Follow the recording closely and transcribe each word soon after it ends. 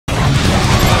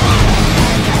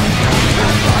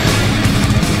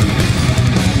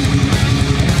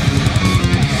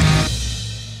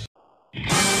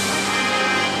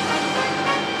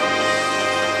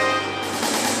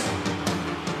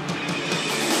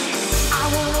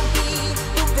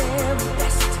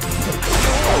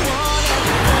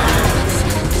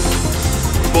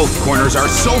Both corners are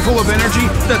so full of energy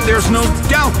that there's no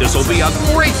doubt this will be a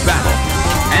great battle.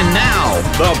 And now,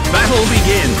 the battle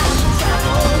begins.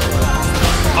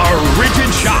 A rigid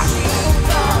shot.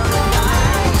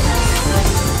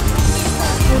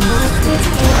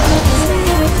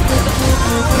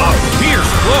 A fierce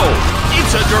blow.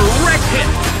 It's a direct hit.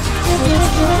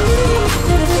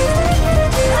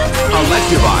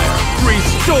 Electivire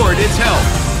restored its health.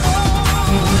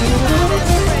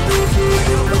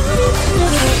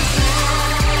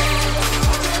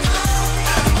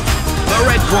 The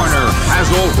red corner has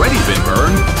already been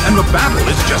burned, and the battle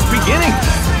is just beginning.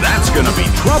 That's gonna be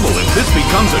trouble if this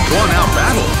becomes a drawn-out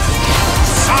battle.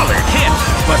 Solid hit,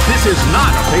 but this is not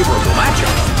a favorable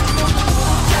matchup.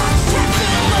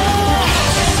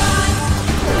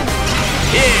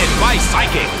 Hit by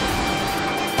Psychic.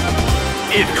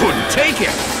 It couldn't take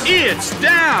it. It's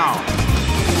down.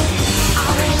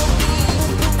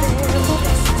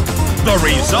 The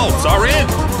results are in.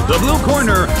 The blue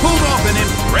corner pulled off an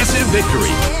impressive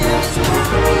victory.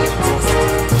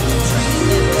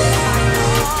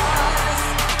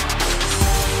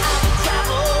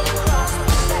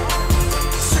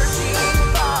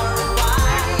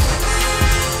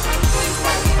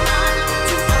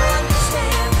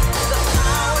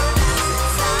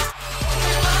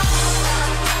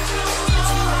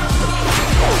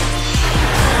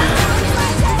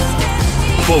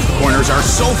 Both corners are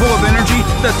so full of energy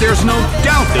that there's no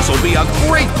doubt this will be a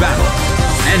great battle.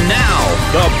 And now,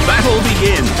 the battle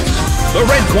begins. The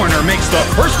red corner makes the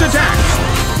first attack.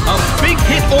 A big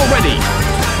hit already.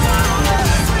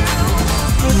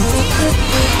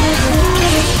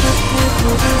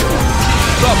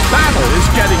 The battle is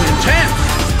getting intense.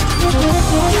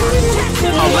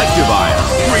 Electivire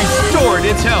restored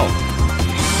its health.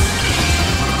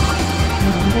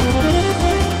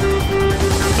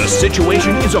 The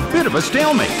situation is a bit of a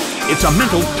stalemate. It's a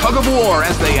mental tug-of-war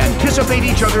as they anticipate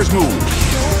each other's moves.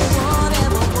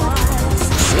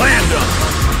 Slammed him.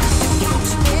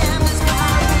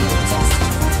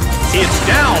 It's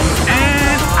down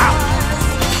and out.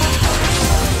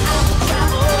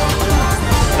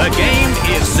 The game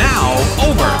is now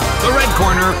over. The red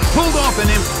corner pulled off an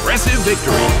impressive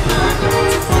victory.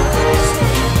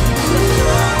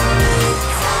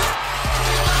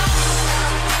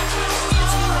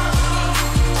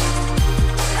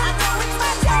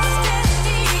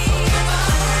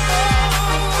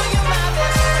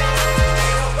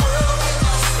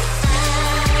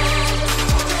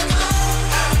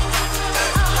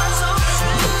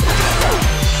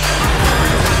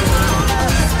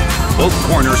 Both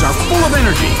corners are full of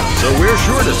energy, so we're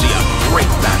sure to see a great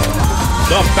battle.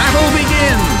 The battle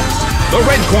begins! The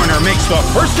red corner makes the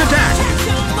first attack.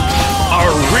 A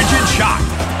rigid shot.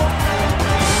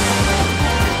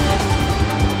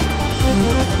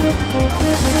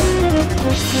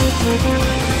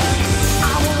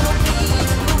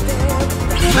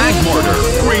 Magmortar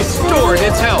restored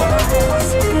its health.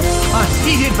 A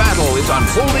heated battle is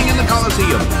unfolding in the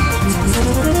Colosseum.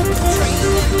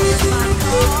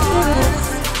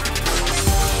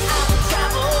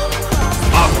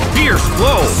 A fierce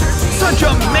blow! Such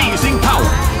amazing power!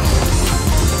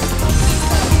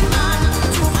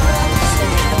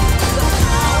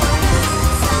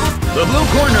 The blue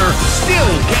corner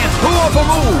still can't pull off a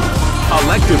move!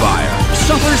 Electivire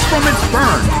suffers from its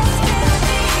burn.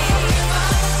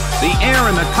 The air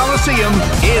in the Colosseum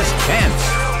is tense.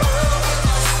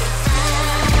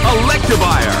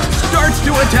 Electivire starts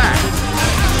to attack.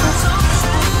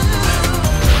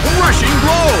 Rushing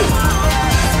blow!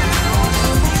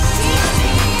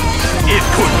 It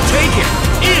couldn't take it.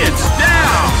 It's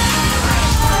down.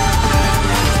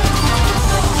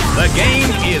 The game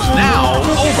is now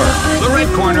over. The red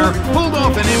corner pulled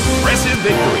off an impressive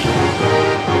victory.